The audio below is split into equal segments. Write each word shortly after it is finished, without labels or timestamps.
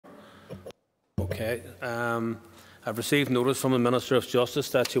Okay. I've received notice from the Minister of Justice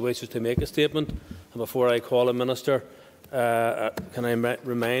that she wishes to make a statement. And before I call a Minister, can I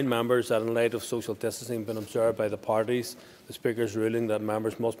remind members that in light of social distancing being observed by the parties, the Speaker's ruling that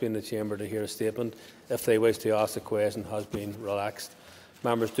members must be in the chamber to hear a statement if they wish to ask a question has been relaxed.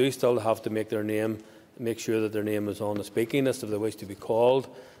 Members do still have to make sure that their name is on the speaking list if they wish to be called,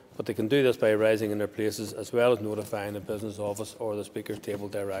 but they can do this by rising in their places as well as notifying the Business Office or the Speaker's table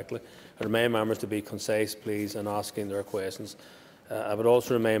directly. I remind members to be concise, please, in asking their questions. I would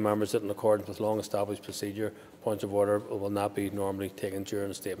also remind members that in accordance with long-established procedure, points of order will not be normally taken during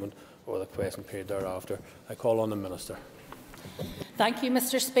the statement or the question period thereafter. I call on the Minister. Thank you,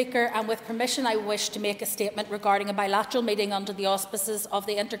 Mr. Speaker, and with permission I wish to make a statement regarding a bilateral meeting under the auspices of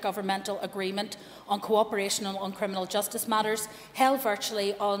the Inter-Governmental Agreement on Cooperation on Criminal Justice Matters, held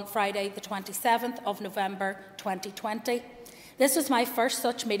virtually on Friday the 27th of November 2020. This was my first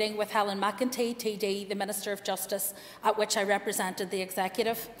such meeting with Helen McEntee, TD, the Minister of Justice, at which I represented the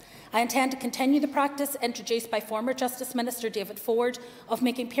Executive. I intend to continue the practice introduced by former Justice Minister David Ford of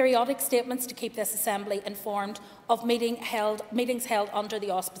making periodic statements to keep this Assembly informed of meetings held under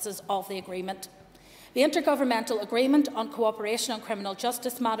the auspices of the agreement. The Inter-Governmental Agreement on Cooperation on Criminal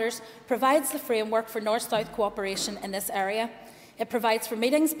Justice Matters provides the framework for North-South cooperation in this area. It provides for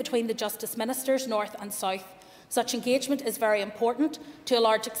meetings between the Justice Ministers, North and South. Such engagement is very important. To a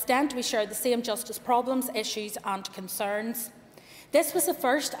large extent, we share the same justice problems, issues and concerns. This was the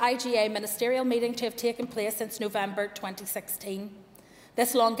first IGA ministerial meeting to have taken place since November 2016.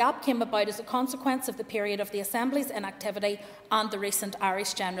 This long gap came about as a consequence of the period of the Assembly's inactivity and the recent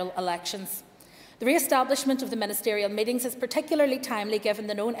Irish general elections. The re-establishment of the ministerial meetings is particularly timely given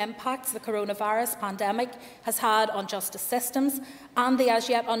the known impacts the coronavirus pandemic has had on justice systems and the as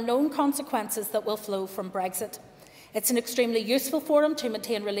yet unknown consequences that will flow from Brexit. It's an extremely useful forum to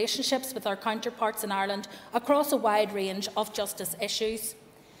maintain relationships with our counterparts in Ireland across a wide range of justice issues.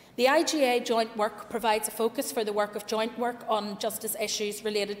 The IGA joint work provides a focus for the work of joint work on justice issues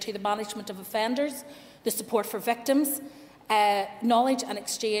related to the management of offenders, the support for victims, knowledge and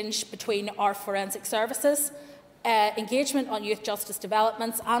exchange between our forensic services, engagement on youth justice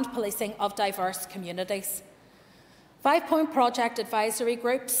developments and policing of diverse communities. 5-point project advisory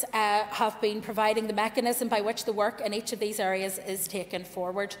groups have been providing the mechanism by which the work in each of these areas is taken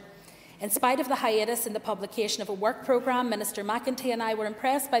forward. In spite of the hiatus in the publication of a work programme, Minister McEntee and I were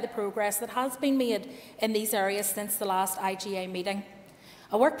impressed by the progress that has been made in these areas since the last IGA meeting.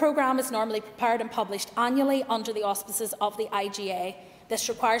 A work programme is normally prepared and published annually under the auspices of the IGA. This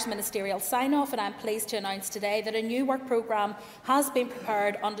requires ministerial sign-off, and I am pleased to announce today that a new work programme has been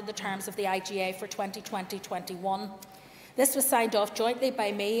prepared under the terms of the IGA for 2020-21. This was signed off jointly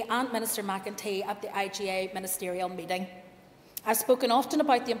by me and Minister McEntee at the IGA ministerial meeting. I've spoken often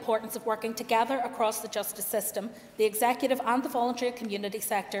about the importance of working together across the justice system, the executive and the voluntary community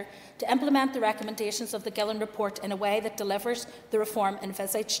sector to implement the recommendations of the Gillen report in a way that delivers the reform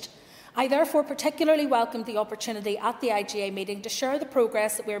envisaged. I therefore particularly welcomed the opportunity at the IGA meeting to share the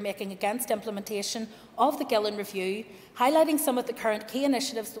progress that we are making against implementation of the Gillen review, highlighting some of the current key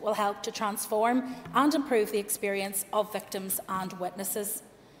initiatives that will help to transform and improve the experience of victims and witnesses.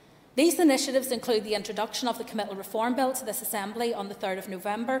 These initiatives include the introduction of the Committal Reform Bill to this Assembly on the 3rd of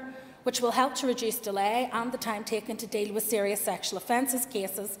November, which will help to reduce delay and the time taken to deal with serious sexual offences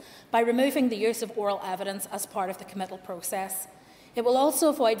cases by removing the use of oral evidence as part of the committal process. It will also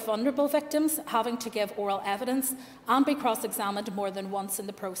avoid vulnerable victims having to give oral evidence and be cross-examined more than once in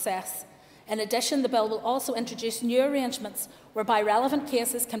the process. In addition, the bill will also introduce new arrangements whereby relevant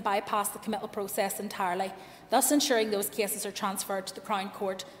cases can bypass the committal process entirely, thus ensuring those cases are transferred to the Crown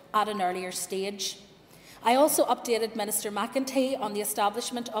Court at an earlier stage. I also updated Minister McEntee on the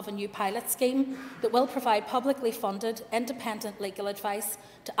establishment of a new pilot scheme that will provide publicly funded, independent legal advice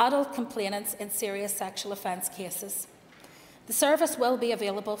to adult complainants in serious sexual offence cases. The service will be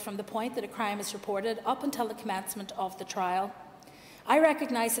available from the point that a crime is reported up until the commencement of the trial. I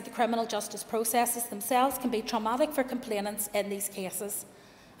recognise that the criminal justice processes themselves can be traumatic for complainants in these cases.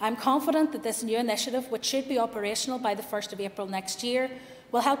 I am confident that this new initiative, which should be operational by the 1st of April next year,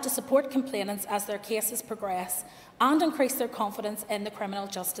 will help to support complainants as their cases progress and increase their confidence in the criminal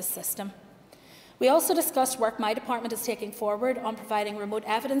justice system. We also discussed work my department is taking forward on providing remote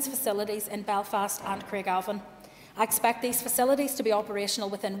evidence facilities in Belfast and Craigavon. I expect these facilities to be operational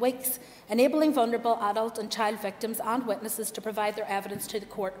within weeks, enabling vulnerable adult and child victims and witnesses to provide their evidence to the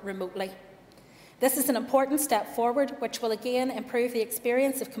court remotely. This is an important step forward which will again improve the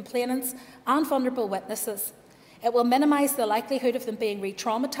experience of complainants and vulnerable witnesses. It will minimise the likelihood of them being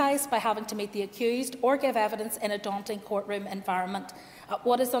re-traumatised by having to meet the accused or give evidence in a daunting courtroom environment, at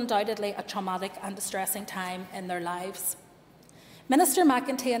what is undoubtedly a traumatic and distressing time in their lives. Minister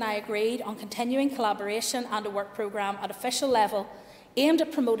McEntee and I agreed on continuing collaboration and a work programme at official level aimed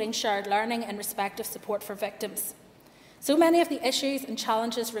at promoting shared learning in respect of support for victims. So many of the issues and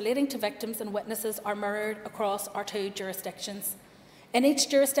challenges relating to victims and witnesses are mirrored across our two jurisdictions. In each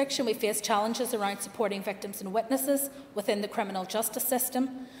jurisdiction, we face challenges around supporting victims and witnesses within the criminal justice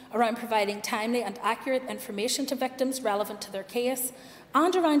system, around providing timely and accurate information to victims relevant to their case,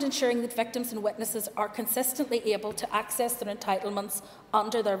 and around ensuring that victims and witnesses are consistently able to access their entitlements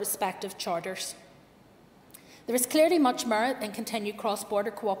under their respective charters. There is clearly much merit in continued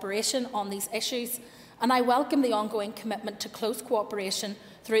cross-border cooperation on these issues, and I welcome the ongoing commitment to close cooperation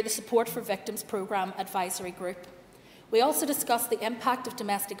through the Support for Victims Programme Advisory Group. We also discussed the impact of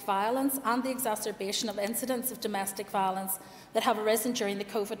domestic violence and the exacerbation of incidents of domestic violence that have arisen during the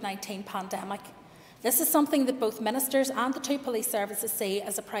COVID-19 pandemic. This is something that both ministers and the two police services see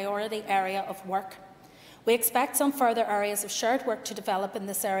as a priority area of work. We expect some further areas of shared work to develop in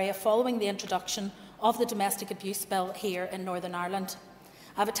this area following the introduction of the Domestic Abuse Bill here in Northern Ireland.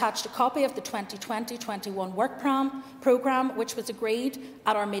 I've attached a copy of the 2020-21 work programme, which was agreed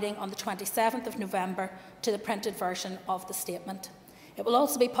at our meeting on the 27th of November, to the printed version of the statement. It will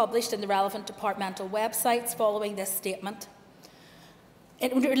also be published in the relevant departmental websites following this statement.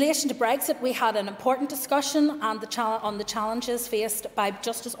 In relation to Brexit, we had an important discussion on the challenges faced by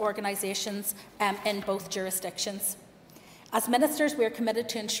justice organisations in both jurisdictions. As ministers, we are committed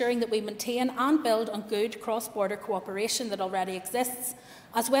to ensuring that we maintain and build on good cross-border cooperation that already exists,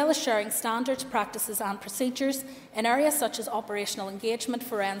 as well as sharing standards, practices and procedures in areas such as operational engagement,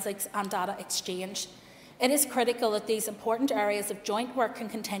 forensics and data exchange. It is critical that these important areas of joint work can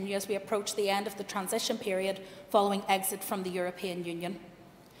continue as we approach the end of the transition period following exit from the European Union.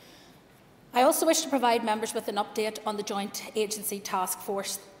 I also wish to provide members with an update on the Joint Agency Task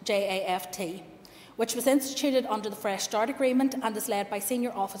Force, JAFT, which was instituted under the Fresh Start Agreement and is led by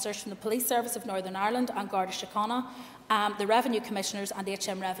senior officers from the Police Service of Northern Ireland and Garda Síochána, the Revenue Commissioners and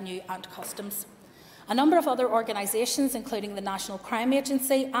HM Revenue and Customs. A number of other organisations, including the National Crime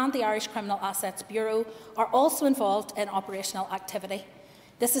Agency and the Irish Criminal Assets Bureau, are also involved in operational activity.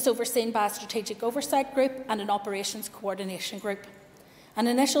 This is overseen by a Strategic Oversight Group and an Operations Coordination Group. An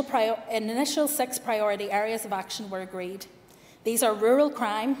initial 6 priority areas of action were agreed. These are rural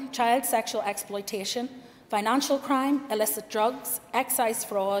crime, child sexual exploitation, financial crime, illicit drugs, excise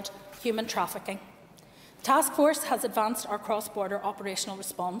fraud, human trafficking. The task force has advanced our cross-border operational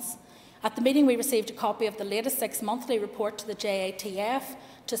response. At the meeting, we received a copy of the latest 6-monthly report to the JATF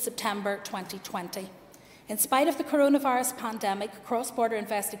to September 2020. In spite of the coronavirus pandemic, cross-border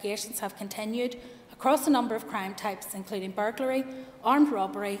investigations have continued across a number of crime types, including burglary, armed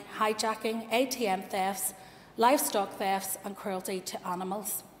robbery, hijacking, ATM thefts, livestock thefts and cruelty to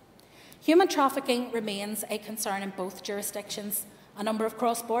animals. Human trafficking remains a concern in both jurisdictions. A number of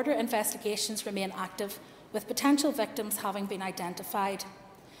cross-border investigations remain active, with potential victims having been identified.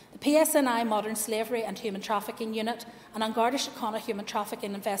 The PSNI Modern Slavery and Human Trafficking Unit and An Garda Síochána Human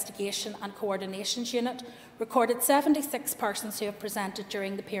Trafficking Investigation and Coordinations Unit recorded 76 persons who have presented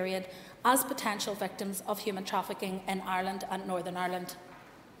during the period as potential victims of human trafficking in Ireland and Northern Ireland.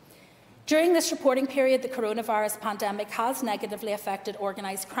 During this reporting period, the coronavirus pandemic has negatively affected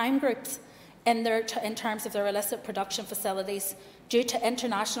organised crime groups in terms of their illicit production facilities due to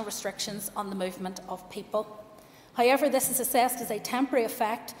international restrictions on the movement of people. However, this is assessed as a temporary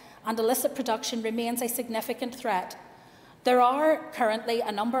effect and illicit production remains a significant threat. There are currently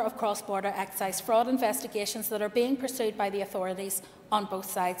a number of cross-border excise fraud investigations that are being pursued by the authorities on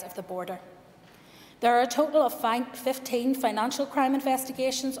both sides of the border. There are a total of 15 financial crime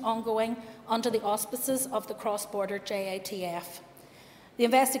investigations ongoing under the auspices of the cross-border JATF. The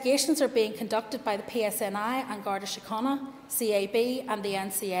investigations are being conducted by the PSNI and Garda Síochána, CAB and the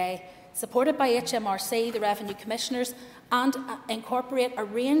NCA, supported by HMRC, the Revenue Commissioners, and incorporate a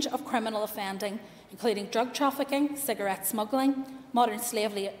range of criminal offending, including drug trafficking, cigarette smuggling, modern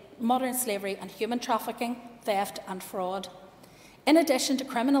slavery and human trafficking, theft and fraud. In addition to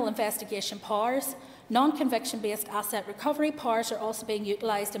criminal investigation powers, non-conviction-based asset recovery powers are also being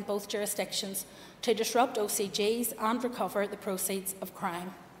utilised in both jurisdictions to disrupt OCGs and recover the proceeds of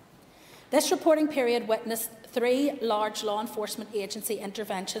crime. This reporting period witnessed 3 large law enforcement agency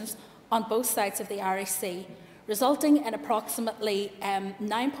interventions on both sides of the Irish Sea, resulting in approximately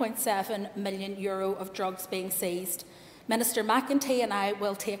 €9.7 million of drugs being seized. Minister McEntee and I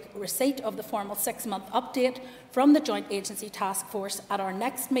will take receipt of the formal 6-month update from the Joint Agency Task Force at our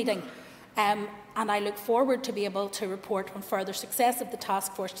next meeting, and I look forward to be able to report on further success of the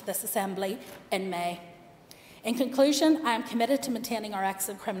Task Force to this Assembly in May. In conclusion, I am committed to maintaining our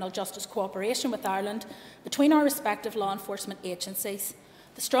excellent criminal justice cooperation with Ireland between our respective law enforcement agencies.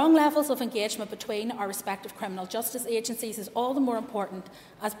 The strong levels of engagement between our respective criminal justice agencies is all the more important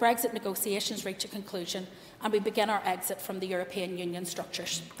as Brexit negotiations reach a conclusion and we begin our exit from the European Union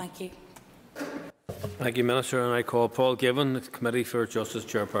structures. Thank you. Thank you, Minister. And I call Paul Given, the Committee for Justice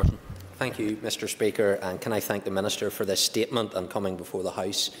Chairperson. Thank you, Mr Speaker, and can I thank the Minister for this statement and coming before the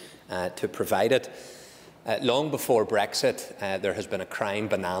House to provide it. Long before Brexit, there has been a crime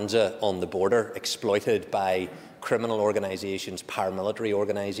bonanza on the border exploited by criminal organisations, paramilitary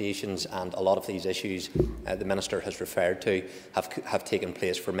organisations, and a lot of these issues the Minister has referred to have taken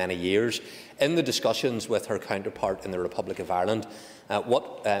place for many years. In the discussions with her counterpart in the Republic of Ireland,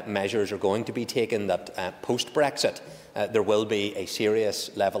 what measures are going to be taken that post-Brexit there will be a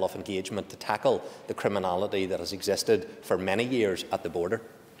serious level of engagement to tackle the criminality that has existed for many years at the border?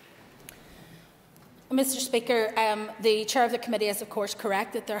 Mr Speaker, the Chair of the Committee is of course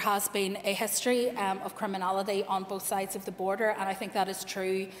correct that there has been a history of criminality on both sides of the border, and I think that is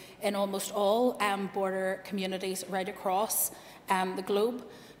true in almost all border communities right across the globe,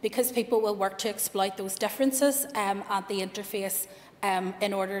 because people will work to exploit those differences at the interface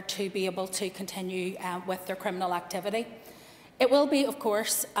in order to be able to continue with their criminal activity. It will be, of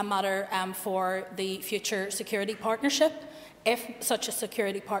course, a matter for the future security partnership, if such a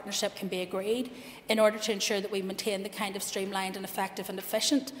security partnership can be agreed, in order to ensure that we maintain the kind of streamlined and effective and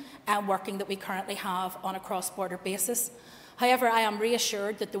efficient working that we currently have on a cross-border basis. However, I am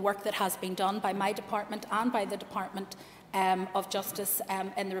reassured that the work that has been done by my department and by the Department of Justice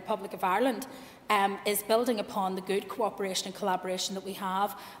in the Republic of Ireland is building upon the good cooperation and collaboration that we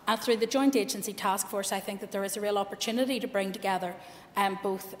have. And through the Joint Agency Task Force, I think that there is a real opportunity to bring together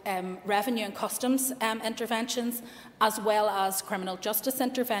both revenue and customs interventions as well as criminal justice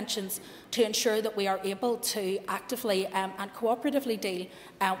interventions to ensure that we are able to actively and cooperatively deal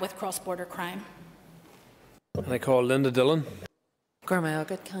with cross-border crime. And I call Linda Dillon.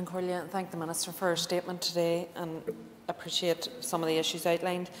 Thank the Minister for her statement today and appreciate some of the issues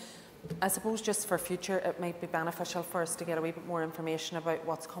outlined. I suppose just for future it might be beneficial for us to get a wee bit more information about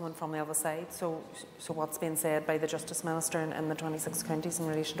what's coming from the other side, so what's been said by the Justice Minister in the 26 counties in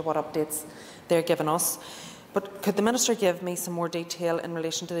relation to what updates they're giving us. But could the Minister give me some more detail in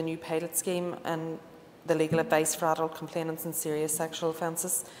relation to the new pilot scheme and the legal advice for adult complainants in serious sexual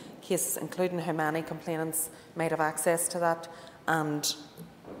offences cases, including how many complainants might have access to that and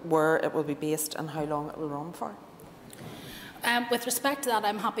where it will be based and how long it will run for? With respect to that,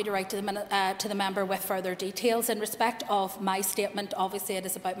 I'm happy to write to the member with further details. In respect of my statement, obviously it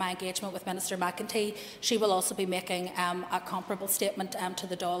is about my engagement with Minister McEntee. She will also be making a comparable statement to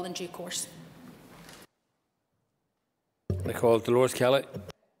the Dáil in due course. I call Dolores Kelly.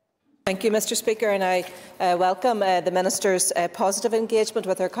 Thank you, Mr Speaker, and I welcome the Minister's positive engagement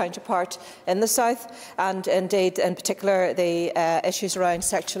with her counterpart in the South, and indeed in particular the issues around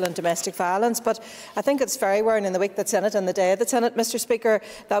sexual and domestic violence. But I think it's very worrying in the week that's in it and the day that's in it, Mr Speaker,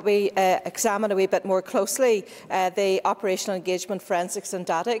 that we examine a wee bit more closely the operational engagement, forensics and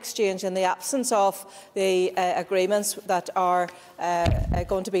data exchange in the absence of the agreements that are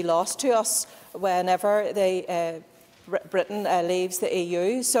going to be lost to us whenever they Britain leaves the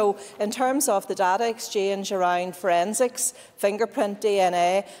EU. So in terms of the data exchange around forensics, fingerprint,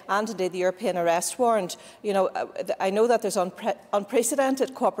 DNA and indeed the European arrest warrant, I know that there's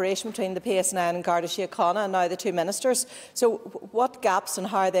unprecedented cooperation between the PSNI and Garda Síochána and now the two ministers. So what gaps and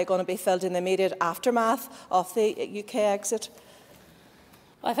how are they going to be filled in the immediate aftermath of the UK exit?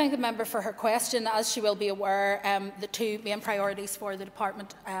 Well, I thank the member for her question. As she will be aware, the two main priorities for the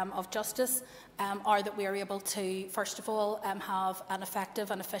Department of Justice are that we are able to, first of all, have an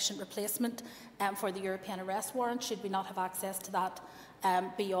effective and efficient replacement for the European arrest warrant, should we not have access to that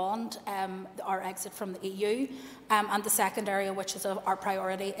beyond our exit from the EU. And the second area, which is our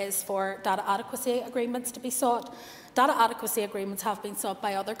priority, is for data adequacy agreements to be sought. Data adequacy agreements have been sought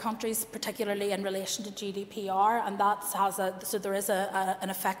by other countries, particularly in relation to GDPR, and so there is an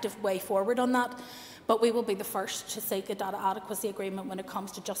effective way forward on that. But we will be the first to seek a data adequacy agreement when it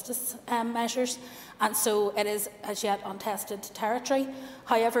comes to justice measures, and so it is as yet untested territory.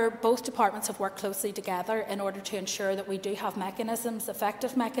 However, both departments have worked closely together in order to ensure that we do have mechanisms,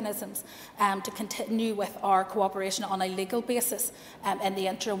 effective mechanisms, to continue with our cooperation on a legal basis in the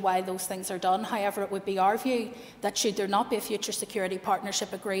interim while those things are done. However, it would be our view that should there not be a future security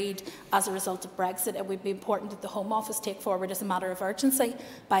partnership agreed as a result of Brexit, it would be important that the Home Office take forward as a matter of urgency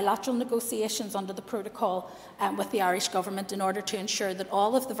bilateral negotiations under the protocol with the Irish Government in order to ensure that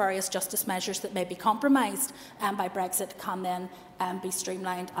all of the various justice measures that may be compromised by Brexit can then be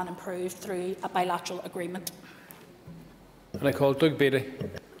streamlined and improved through a bilateral agreement. And I call Doug Beattie.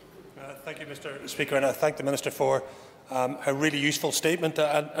 Thank you, Mr. Speaker, and I thank the Minister for a really useful statement.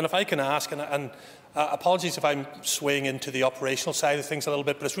 And if I can ask, and apologies if I'm swaying into the operational side of things a little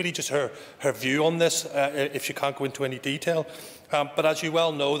bit, but it's really just her view on this, if she can't go into any detail. But as you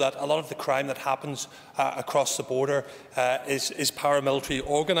well know, that a lot of the crime that happens across the border is paramilitary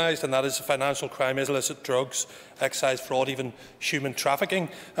organised, and that is financial crime, illicit drugs, excise fraud, even human trafficking.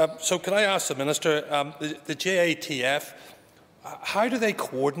 So can I ask the Minister, the JATF, how do they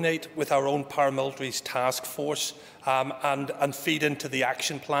coordinate with our own paramilitary's task force and feed into the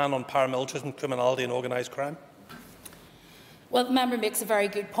action plan on paramilitarism, criminality and organised crime? Well, the member makes a very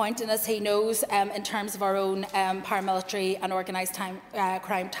good point, and as he knows, in terms of our own paramilitary and organised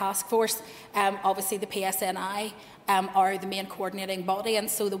crime task force, obviously the PSNI are the main coordinating body, and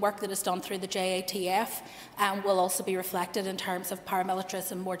so the work that is done through the JATF will also be reflected in terms of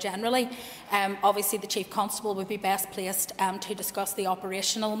paramilitarism more generally. Obviously, the Chief Constable would be best placed to discuss the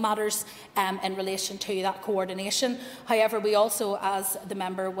operational matters in relation to that coordination. However, we also, as the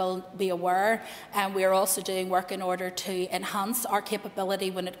member will be aware, we are also doing work in order to enhance our capability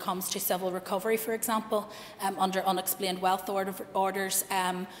when it comes to civil recovery, for example, under unexplained wealth orders,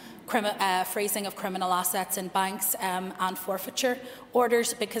 freezing of criminal assets in banks and forfeiture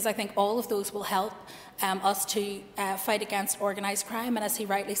orders, because I think all of those will help us to fight against organised crime. And as he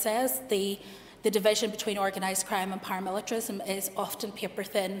rightly says, the division between organised crime and paramilitarism is often paper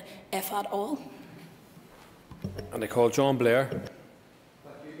thin, if at all. And I call John Blair.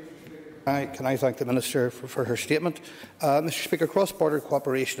 Can I thank the Minister for her statement? Mr. Speaker, cross-border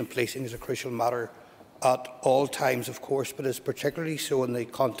cooperation in policing is a crucial matter at all times, of course, but is particularly so in the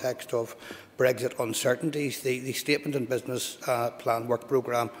context of Brexit uncertainties. The Statement and Business Plan Work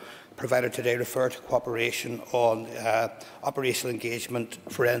Programme provided today refer to cooperation on operational engagement,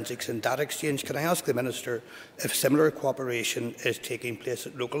 forensics and data exchange. Can I ask the Minister if similar cooperation is taking place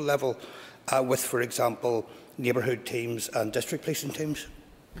at local level with, for example, neighbourhood teams and district policing teams?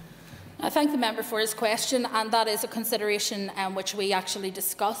 I thank the member for his question, and that is a consideration which we actually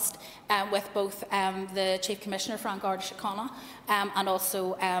discussed with both the Chief Commissioner, Frank Ardishakana, and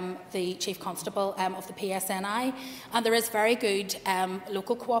also the Chief Constable of the PSNI. And there is very good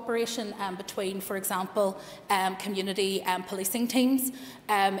local cooperation between, for example, community policing teams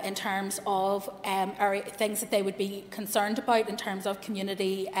in terms of things that they would be concerned about in terms of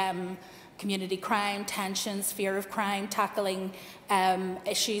community crime, tensions, fear of crime, tackling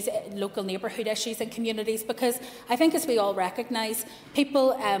issues, local neighbourhood issues in communities, because I think, as we all recognise,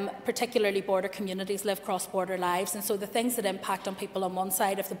 people, particularly border communities, live cross-border lives, and so the things that impact on people on one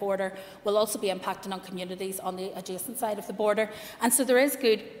side of the border will also be impacting on communities on the adjacent side of the border. And so there is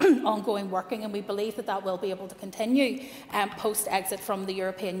good ongoing working, and we believe that that will be able to continue post-exit from the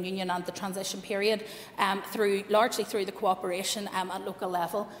European Union and the transition period, largely through the cooperation at local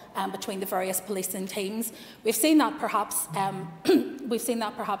level between the various policing teams. We've seen that perhaps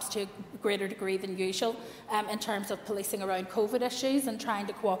to a greater degree than usual in terms of policing around COVID issues and trying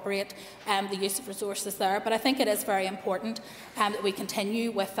to cooperate the use of resources there. But I think it is very important that we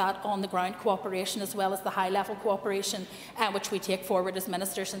continue with that on-the-ground cooperation as well as the high-level cooperation which we take forward as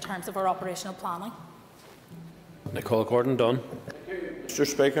ministers in terms of our operational planning. Nicole Gordon Dunn. Mr.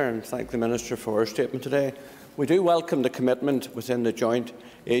 Speaker, and thank the Minister for her statement today. We do welcome the commitment within the Joint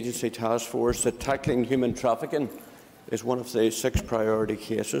Agency Task Force that tackling human trafficking is one of the 6 priority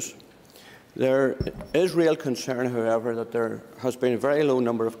cases. There is real concern, however, that there has been a very low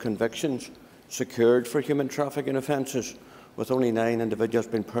number of convictions secured for human trafficking offences, with only 9 individuals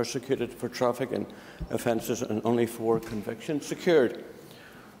being persecuted for trafficking offences and only 4 convictions secured.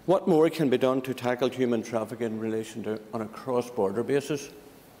 What more can be done to tackle human trafficking in relation to on a cross-border basis?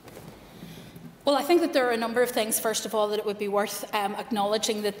 Well, I think that there are a number of things, first of all, that it would be worth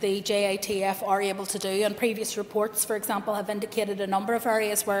acknowledging that the JATF are able to do. And previous reports, for example, have indicated a number of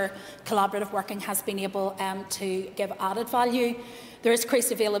areas where collaborative working has been able to give added value. There is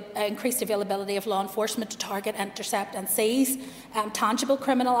increased availability of law enforcement to target, intercept and seize tangible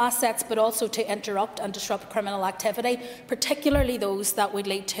criminal assets, but also to interrupt and disrupt criminal activity, particularly those that would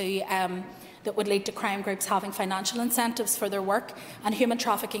lead to that would lead to crime groups having financial incentives for their work, and human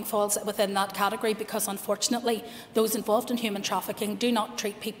trafficking falls within that category because, unfortunately, those involved in human trafficking do not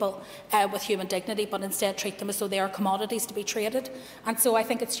treat people with human dignity, but instead treat them as though they are commodities to be traded. And so I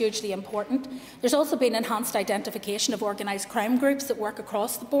think it's hugely important. There's also been enhanced identification of organised crime groups that work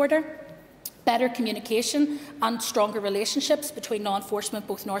across the border, better communication and stronger relationships between law enforcement,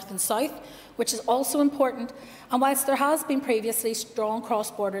 both north and south, which is also important. And whilst there has been previously strong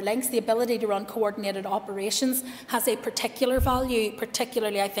cross-border links, the ability to run coordinated operations has a particular value,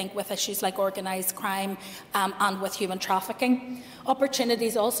 particularly, I think, with issues like organised crime and with human trafficking.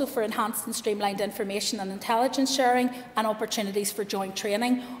 Opportunities also for enhanced and streamlined information and intelligence sharing, and opportunities for joint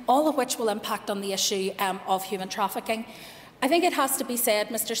training, all of which will impact on the issue of human trafficking. I think it has to be said,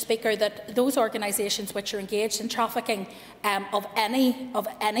 Mr Speaker, that those organisations which are engaged in trafficking of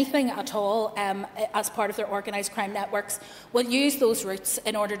anything at all as part of their organised crime networks will use those routes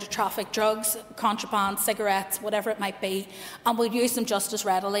in order to traffic drugs, contraband, cigarettes, whatever it might be, and will use them just as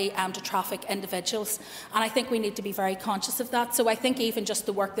readily to traffic individuals. And I think we need to be very conscious of that. So I think even just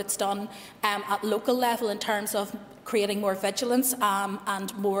the work that's done at local level in terms of creating more vigilance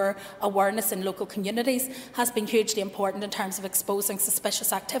and more awareness in local communities has been hugely important in terms of exposing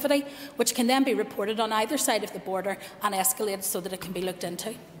suspicious activity, which can then be reported on either side of the border and escalated so that it can be looked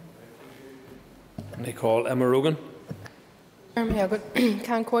into. I call Emma Rogan.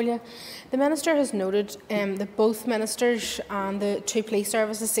 The Minister has noted that both ministers and the two police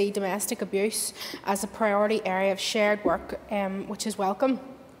services see domestic abuse as a priority area of shared work, which is welcome.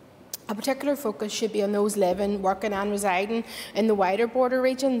 A particular focus should be on those living, working and residing in the wider border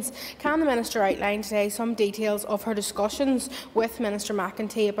regions. Can the Minister outline today some details of her discussions with Minister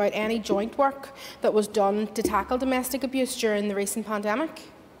McEntee about any joint work that was done to tackle domestic abuse during the recent pandemic?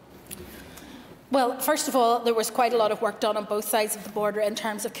 Well, first of all, there was quite a lot of work done on both sides of the border in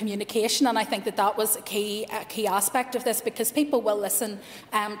terms of communication, and I think that that was a key aspect of this, because people will listen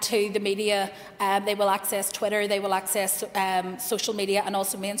to the media, they will access Twitter, they will access social media and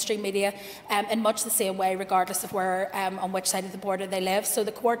also mainstream media in much the same way, regardless of where on which side of the border they live. So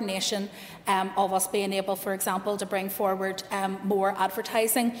the coordination of us being able, for example, to bring forward more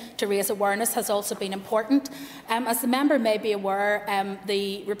advertising to raise awareness has also been important. As the member may be aware,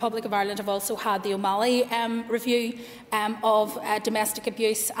 the Republic of Ireland have also had the O'Malley review of domestic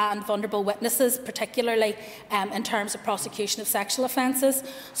abuse and vulnerable witnesses, particularly in terms of prosecution of sexual offences.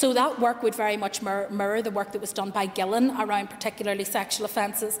 So that work would very much mirror the work that was done by Gillen around particularly sexual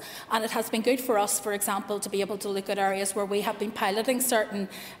offences, and it has been good for us, for example, to be able to look at areas where we have been piloting certain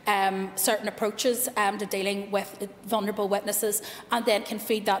approaches to dealing with vulnerable witnesses, and then can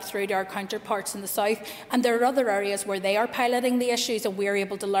feed that through to our counterparts in the south. And there are other areas where they are piloting the issues and we're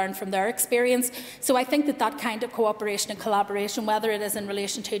able to learn from their experience. So I think that that kind of cooperation and collaboration, whether it is in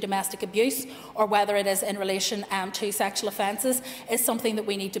relation to domestic abuse or whether it is in relation to sexual offences, is something that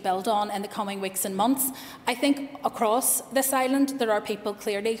we need to build on in the coming weeks and months. I think across this island there are people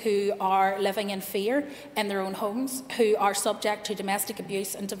clearly who are living in fear in their own homes, who are subject to domestic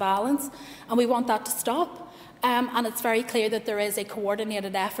abuse and to violence, and we want that to stop. And it's very clear that there is a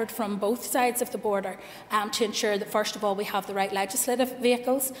coordinated effort from both sides of the border to ensure that, first of all, we have the right legislative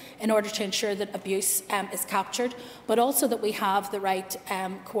vehicles in order to ensure that abuse is captured, but also that we have the right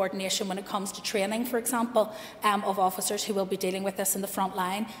coordination when it comes to training, for example, of officers who will be dealing with this in the front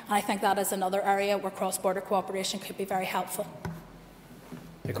line. And I think that is another area where cross-border cooperation could be very helpful.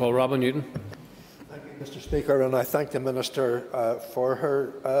 I call Robin Newton. Thank you, Mr Speaker, and I thank the Minister for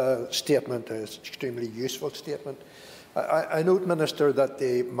her statement. It's an extremely useful statement. I note, Minister, that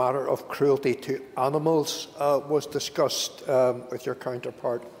the matter of cruelty to animals was discussed with your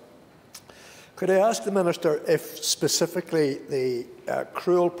counterpart. Could I ask the Minister if specifically the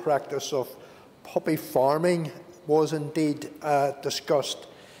cruel practice of puppy farming was indeed discussed?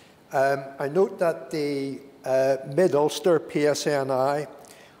 I note that the Mid-Ulster PSNI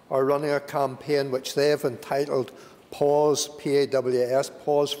are running a campaign which they have entitled Pause, P-A-W-S,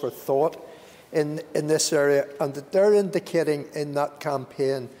 Pause for Thought in this area, and that they're indicating in that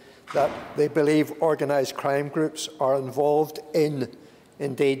campaign that they believe organised crime groups are involved in,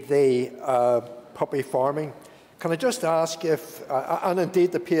 indeed, the puppy farming. Can I just ask if, and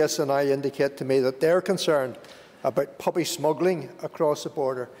indeed the PSNI indicate to me that they're concerned about puppy smuggling across the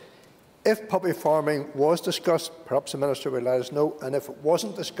border. If puppy farming was discussed, perhaps the Minister will let us know, and if it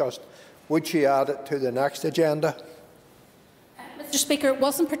wasn't discussed, would she add it to the next agenda? Mr. Speaker, it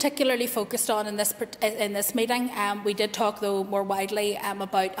wasn't particularly focused on in this meeting. We did talk, though, more widely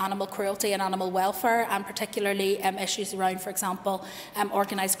about animal cruelty and animal welfare, and particularly issues around, for example,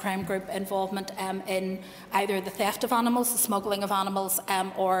 organised crime group involvement in either the theft of animals, the smuggling of animals,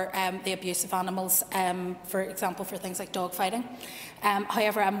 or the abuse of animals, for example, for things like dog fighting.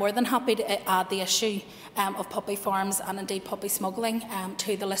 However, I'm more than happy to add the issue of puppy farms and indeed puppy smuggling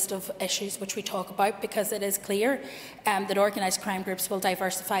to the list of issues which we talk about, because it is clear that organised crime groups will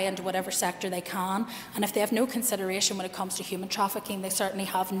diversify into whatever sector they can, and if they have no consideration when it comes to human trafficking, they certainly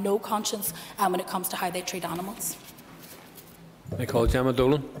have no conscience when it comes to how they treat animals. I call Gemma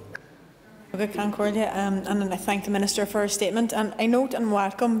Dolan. And I thank the Minister for her statement. And I note and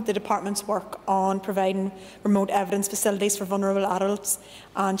welcome the Department's work on providing remote evidence facilities for vulnerable adults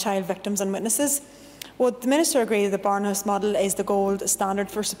and child victims and witnesses. Would the Minister agree that the Barnhouse model is the gold standard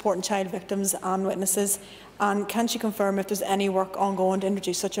for supporting child victims and witnesses? And can she confirm if there is any work ongoing to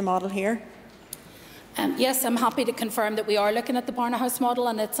introduce such a model here? Yes, I'm happy to confirm that we are looking at the Barnhouse model,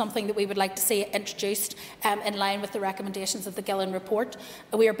 and it's something that we would like to see introduced in line with the recommendations of the Gillen report.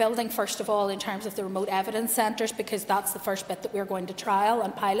 We are building, first of all, in terms of the remote evidence centres, because that's the first bit that we're going to trial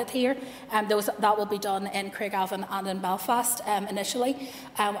and pilot here. That will be done in Craigavon and in Belfast initially,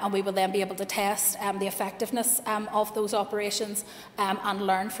 and we will then be able to test the effectiveness of those operations and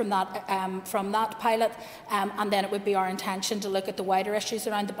learn from that pilot. And then it would be our intention to look at the wider issues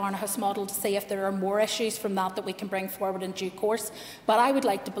around the Barnhouse model to see if there are more issues from that we can bring forward in due course. But I would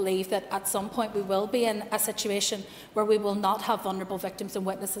like to believe that at some point we will be in a situation where we will not have vulnerable victims and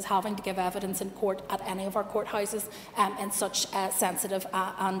witnesses having to give evidence in court at any of our courthouses in such sensitive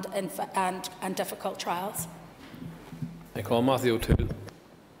and difficult trials. I call Matthew O'Toole.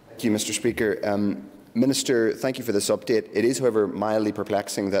 Thank you, Mr. Speaker. Minister, thank you for this update. It is, however, mildly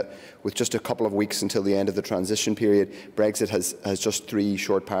perplexing that with just a couple of weeks until the end of the transition period, Brexit has just 3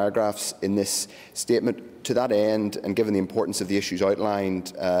 short paragraphs in this statement. To that end, and given the importance of the issues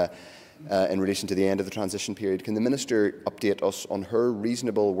outlined in relation to the end of the transition period, can the Minister update us on her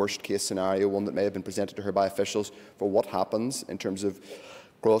reasonable worst-case scenario, one that may have been presented to her by officials, for what happens in terms of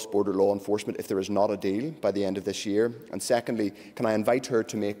cross-border law enforcement if there is not a deal by the end of this year? And secondly, can I invite her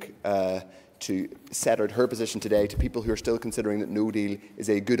to set out her position today to people who are still considering that no deal is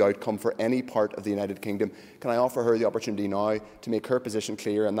a good outcome for any part of the United Kingdom? Can I offer her the opportunity now to make her position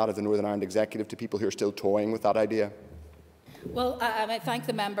clear and that of the Northern Ireland Executive to people who are still toying with that idea? Well, I thank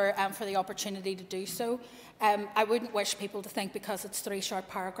the member for the opportunity to do so. I wouldn't wish people to think because it's 3 short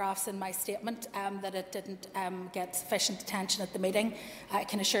paragraphs in my statement that it didn't get sufficient attention at the meeting. I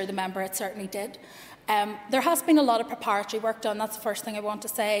can assure the member it certainly did. There has been a lot of preparatory work done, that's the first thing I want to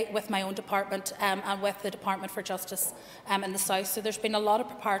say, with my own department and with the Department for Justice in the South. So there's been a lot of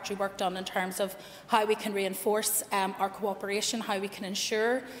preparatory work done in terms of how we can reinforce our cooperation, how we can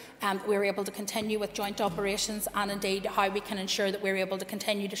ensure that we're able to continue with joint operations, and indeed how we can ensure that we're able to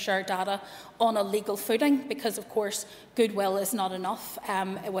continue to share data on a legal footing, because of course goodwill is not enough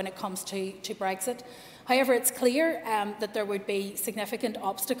when it comes to Brexit. However, it's clear that there would be significant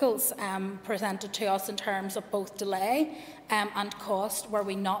obstacles presented to us in terms of both delay and cost were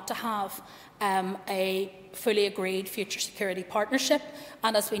we not to have a fully agreed future security partnership.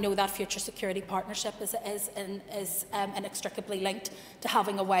 And as we know, that future security partnership is inextricably linked to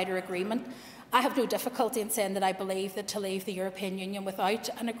having a wider agreement. I have no difficulty in saying that I believe that to leave the European Union without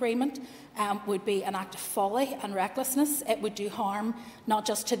an agreement would be an act of folly and recklessness. It would do harm not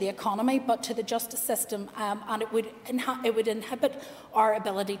just to the economy but to the justice system, and it would inhibit our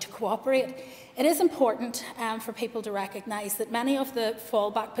ability to cooperate. It is important for people to recognise that many of the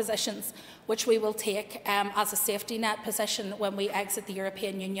fallback positions which we will take as a safety net position when we exit the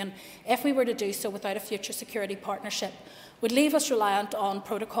European Union, if we were to do so without a future security partnership, would leave us reliant on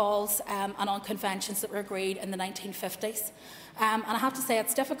protocols and on conventions that were agreed in the 1950s. And I have to say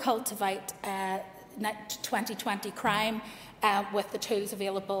it's difficult to fight 2020 crime with the tools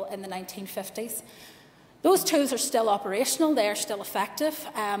available in the 1950s. Those tools are still operational, they are still effective,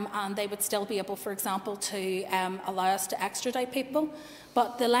 and they would still be able, for example, to allow us to extradite people.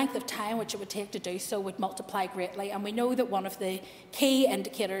 But the length of time which it would take to do so would multiply greatly. And we know that one of the key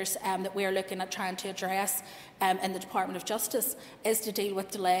indicators that we are looking at trying to address in the Department of Justice is to deal with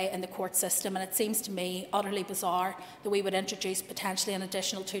delay in the court system. And it seems to me utterly bizarre that we would introduce potentially an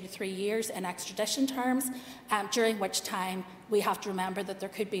additional 2 to 3 years in extradition terms, during which time we have to remember that there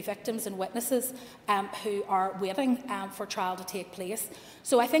could be victims and witnesses who are waiting for trial to take place.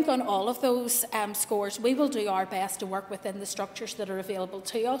 So I think on all of those scores, we will do our best to work within the structures that are available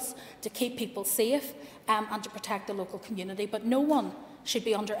to us to keep people safe and to protect the local community. But no one should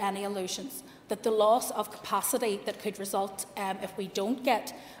be under any illusions that the loss of capacity that could result if we don't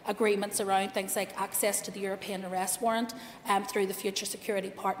get agreements around things like access to the European arrest warrant through the Future Security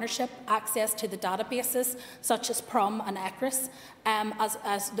Partnership, access to the databases such as PROM and ECRIS,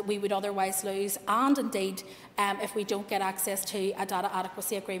 as that we would otherwise lose, and indeed if we don't get access to a data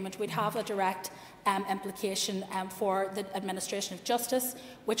adequacy agreement, we'd have a direct implication for the administration of justice,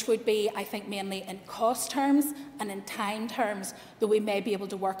 which would be, I think, mainly in cost terms and in time terms, that we may be able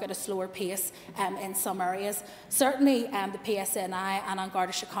to work at a slower pace in some areas. Certainly, the PSNI and An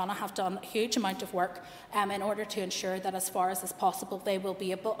Garda Síochána have done a huge amount of work in order to ensure that, as far as is possible, they will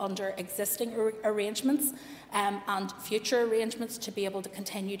be able, under existing arrangements and future arrangements, to be able to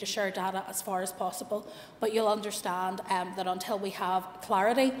continue to share data as far as possible. But you'll understand that until we have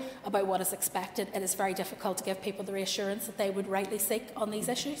clarity about what is expected, it is very difficult to give people the reassurance that they would rightly seek on these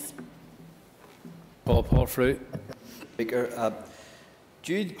issues. Paul Fruit. Speaker,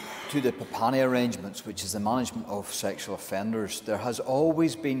 due to the PAPANI arrangements, which is the management of sexual offenders, there has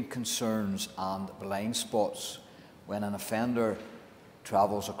always been concerns and blind spots when an offender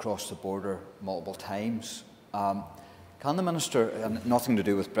travels across the border multiple times. Can the Minister, and nothing to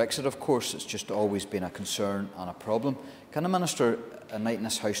do with Brexit of course, it's just always been a concern and a problem, can the Minister enlighten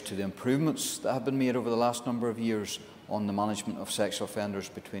this House to the improvements that have been made over the last number of years on the management of sexual offenders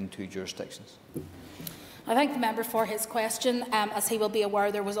between two jurisdictions? I thank the member for his question. As he will be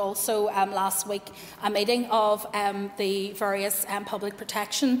aware, there was also last week a meeting of the various public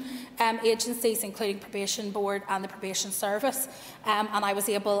protection agencies, including Probation Board and the Probation Service, and I was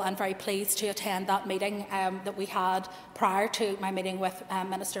able and very pleased to attend that meeting that we had prior to my meeting with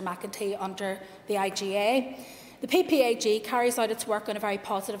Minister McEntee under the IGA. The PPAG carries out its work in a very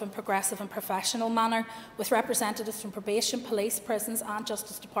positive and progressive and professional manner, with representatives from probation, police, prisons and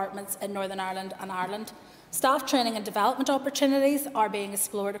justice departments in Northern Ireland and Ireland. Staff training and development opportunities are being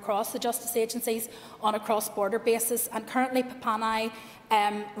explored across the justice agencies on a cross-border basis, and currently PAPANI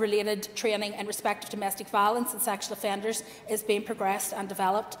related training in respect of domestic violence and sexual offenders is being progressed and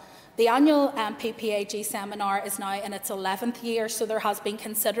developed. The annual PPAG seminar is now in its 11th year, so there has been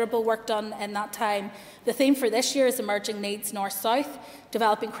considerable work done in that time. The theme for this year is Emerging Needs North-South,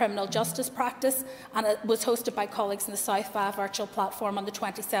 Developing Criminal Justice Practice, and it was hosted by colleagues in the South via a virtual platform on the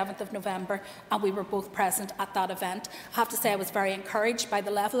 27th of November, and we were both present at that event. I have to say I was very encouraged by the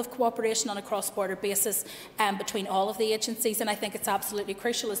level of cooperation on a cross-border basis between all of the agencies, and I think it's absolutely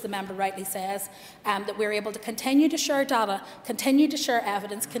crucial, as the member rightly says, that we're able to continue to share data, continue to share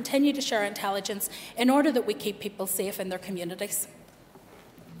evidence, continue to share intelligence in order that we keep people safe in their communities.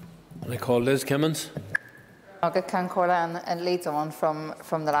 And I call Liz Kimmins. And leads on from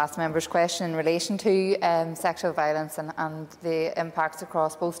the last member's question in relation to sexual violence and the impacts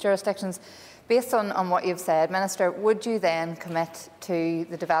across both jurisdictions. Based on what you've said, Minister, would you then commit to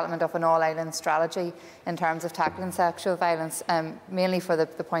the development of an all-island strategy in terms of tackling sexual violence, mainly for the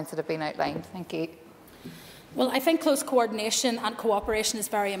points that have been outlined? Thank you. Well, I think close coordination and cooperation is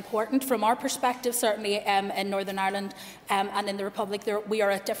very important. From our perspective, certainly in Northern Ireland and in the Republic, we are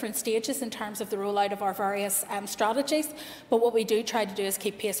at different stages in terms of the rollout of our various strategies. But what we do try to do is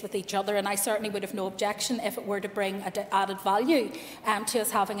keep pace with each other, and I certainly would have no objection if it were to bring added value to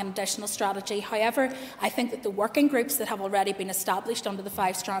us having an additional strategy. However, I think that the working groups that have already been established under the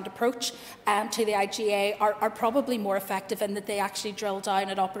five-strand approach to the IGA are probably more effective in that they actually drill down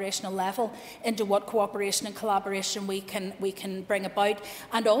at operational level into what cooperation and collaboration we can bring about,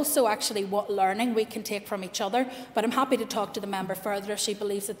 and also actually what learning we can take from each other. But I'm happy to talk to the member further if she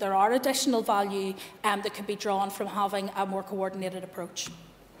believes that there are additional value that could be drawn from having a more coordinated approach.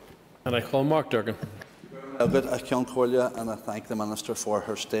 And I call Mark Durgan. And I thank the Minister for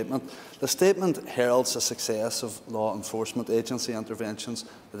her statement. The statement heralds the success of law enforcement agency interventions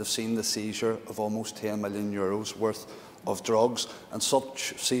that have seen the seizure of almost €10 million worth of drugs, and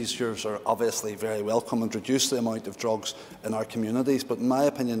such seizures are obviously very welcome and reduce the amount of drugs in our communities. But in my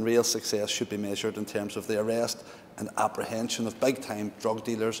opinion, real success should be measured in terms of the arrest and apprehension of big-time drug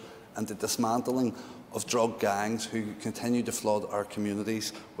dealers and the dismantling of drug gangs who continue to flood our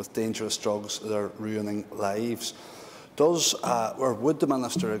communities with dangerous drugs that are ruining lives. Would the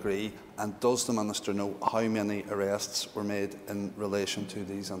Minister agree, and does the Minister know how many arrests were made in relation to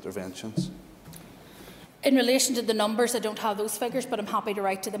these interventions? In relation to the numbers, I don't have those figures, but I'm happy to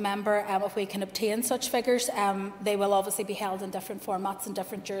write to the member if we can obtain such figures. They will obviously be held in different formats in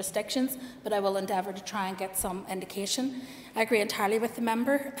different jurisdictions, but I will endeavour to try and get some indication. I agree entirely with the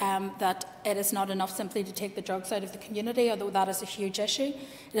member that it is not enough simply to take the drugs out of the community, although that is a huge issue.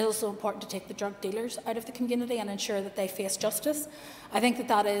 It is also important to take the drug dealers out of the community and ensure that they face justice. I think that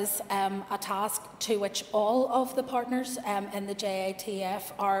that is a task to which all of the partners in the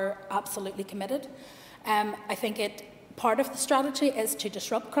JATF are absolutely committed. I think part of the strategy is to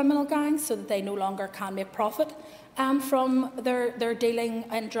disrupt criminal gangs so that they no longer can make profit from their dealing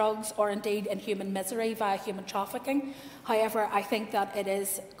in drugs or indeed in human misery via human trafficking. However, I think that it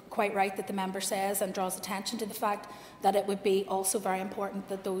is quite right that the member says and draws attention to the fact that it would be also very important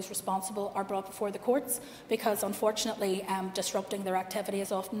that those responsible are brought before the courts, because unfortunately disrupting their activity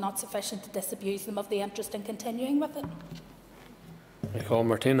is often not sufficient to disabuse them of the interest in continuing with it. I call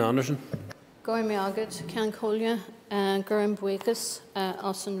Martina Anderson. Goir Miagad, Can Collia, Gurim Buekas,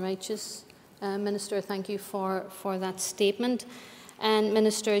 Ossen Righteous. Minister, thank you for that statement. And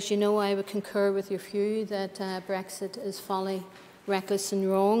Minister, as you know, I would concur with your view that Brexit is folly, reckless and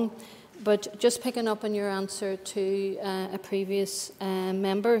wrong. But just picking up on your answer to a previous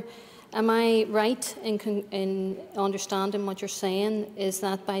member, am I right in understanding what you're saying is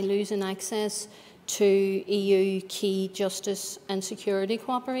that by losing access to EU key justice and security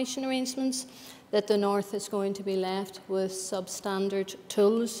cooperation arrangements, that the North is going to be left with substandard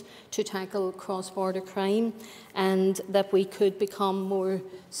tools to tackle cross-border crime, and that we could become more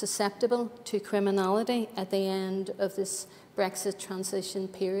susceptible to criminality at the end of this Brexit transition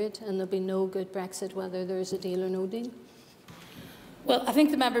period, and there'll be no good Brexit whether there's a deal or no deal? Well, I think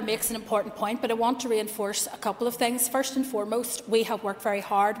the member makes an important point, but I want to reinforce a couple of things. First and foremost, we have worked very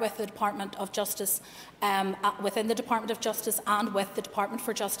hard with the Department of Justice, within the Department of Justice and with the Department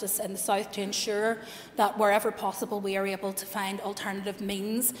for Justice in the South to ensure that wherever possible we are able to find alternative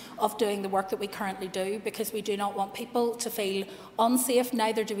means of doing the work that we currently do, because we do not want people to feel unsafe,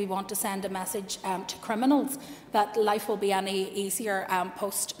 neither do we want to send a message to criminals that life will be any easier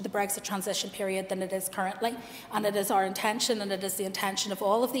post the Brexit transition period than it is currently. And it is our intention, and it is the intention of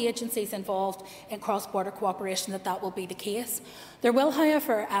all of the agencies involved in cross-border cooperation, that that will be the case. There will,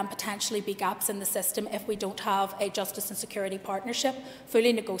 however, potentially be gaps in the system if we don't have a justice and security partnership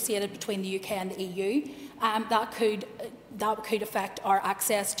fully negotiated between the UK and the EU. That could affect our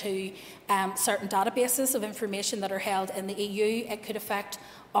access to certain databases of information that are held in the EU. It could affect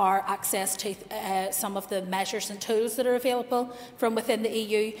our access to some of the measures and tools that are available from within the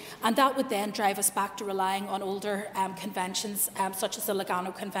EU, and that would then drive us back to relying on older conventions such as the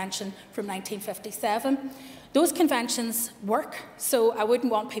Lugano Convention from 1957. Those conventions work, so I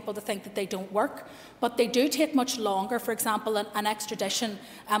wouldn't want people to think that they don't work, but they do take much longer. For example, an extradition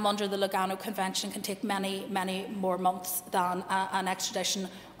under the Lugano Convention can take many, many more months than an extradition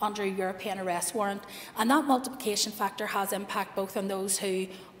under a European arrest warrant. And that multiplication factor has impact both on those who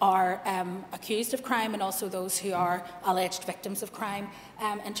are accused of crime and also those who are alleged victims of crime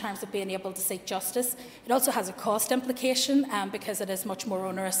in terms of being able to seek justice. It also has a cost implication because it is much more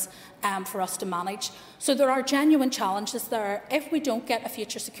onerous for us to manage. So there are genuine challenges there. If we don't get a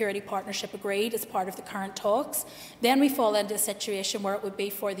future security partnership agreed as part of the current talks, then we fall into a situation where it would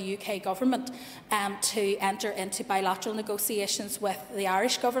be for the UK government to enter into bilateral negotiations with the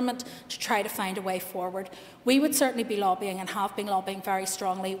Irish government to try to find a way forward. We would certainly be lobbying and have been lobbying very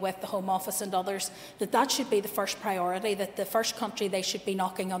strongly with the Home Office and others that that should be the first priority, that the first country they should be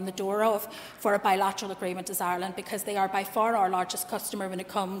knocking on the door of for a bilateral agreement is Ireland, because they are by far our largest customer when it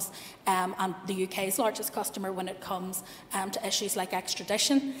comes, and the UK's largest customer when it comes to issues like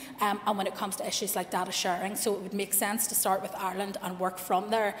extradition and when it comes to issues like data sharing. So it would make sense to start with Ireland and work from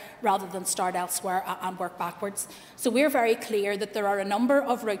there rather than start elsewhere and work backwards. So we're very clear that there are a number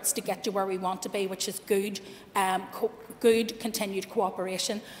of routes to get to where we want to be, which is good continued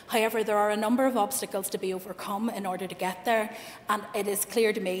cooperation. However, there are a number of obstacles to be overcome in order to get there, and it is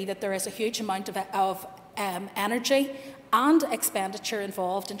clear to me that there is a huge amount of energy and expenditure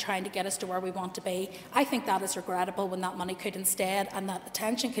involved in trying to get us to where we want to be. I think that is regrettable when that money could instead, and that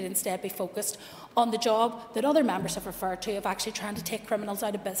attention could instead be focused on the job that other members have referred to of actually trying to take criminals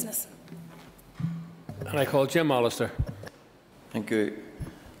out of business. And I call Jim Allister. Thank you.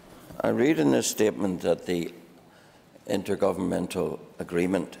 I read in this statement that the Inter-Governmental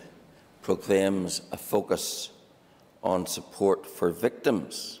Agreement proclaims a focus on support for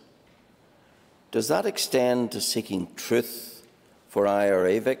victims. Does that extend to seeking truth for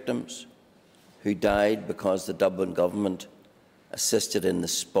IRA victims who died because the Dublin government assisted in the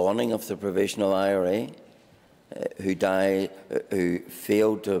spawning of the provisional IRA who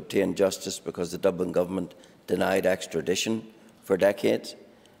failed to obtain justice because the Dublin government denied extradition for decades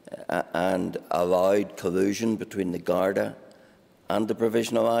and allowed collusion between the Garda and the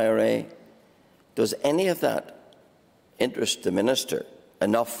Provisional IRA. Does any of that interest the Minister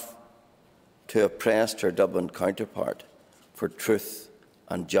enough to have pressed her Dublin counterpart for truth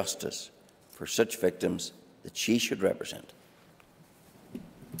and justice for such victims that she should represent?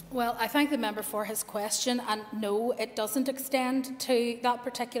 Well, I thank the member for his question, and no, it doesn't extend to that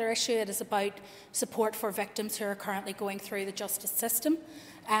particular issue. It is about support for victims who are currently going through the justice system,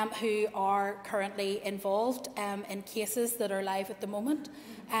 who are currently involved in cases that are live at the moment,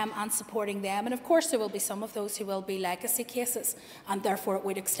 and supporting them. And of course there will be some of those who will be legacy cases, and therefore it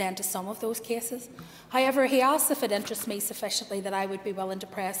would extend to some of those cases. However, he asks if it interests me sufficiently that I would be willing to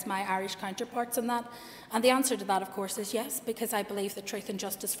press my Irish counterparts on that. And the answer to that, of course, is yes, because I believe that truth and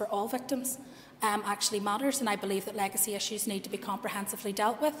justice for all victims actually matters, and I believe that legacy issues need to be comprehensively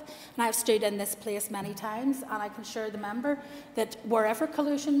dealt with. And I've stood in this place many times, and I can assure the member that wherever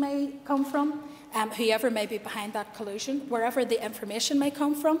collusion may come from, whoever may be behind that collusion, wherever the information may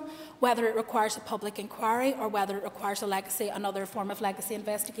come from, whether it requires a public inquiry or whether it requires another form of legacy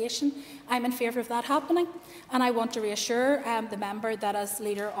investigation, I'm in favour of that happening. And I want to reassure the member that as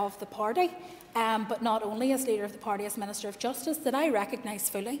leader of the party, but not only as leader of the party, as Minister of Justice, that I recognise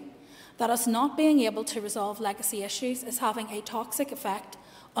fully that us not being able to resolve legacy issues is having a toxic effect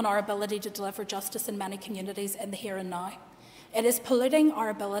on our ability to deliver justice in many communities in the here and now. It is polluting our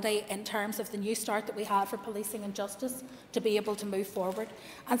ability in terms of the new start that we have for policing and justice to be able to move forward.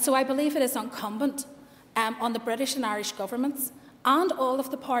 And so I believe it is incumbent on the British and Irish governments and all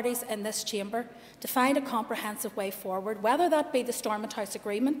of the parties in this chamber to find a comprehensive way forward, whether that be the Stormont House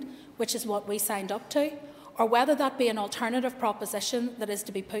Agreement, which is what we signed up to, or whether that be an alternative proposition that is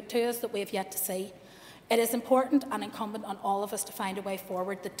to be put to us that we have yet to see. It is important and incumbent on all of us to find a way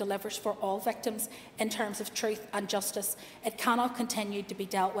forward that delivers for all victims in terms of truth and justice. It cannot continue to be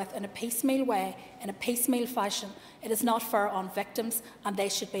dealt with in a piecemeal way, in a piecemeal fashion. It is not fair on victims, and they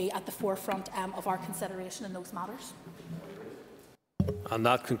should be at the forefront of our consideration in those matters. And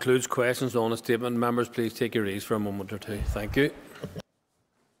that concludes questions on the statement. Members, please take your ease for a moment or two. Thank you.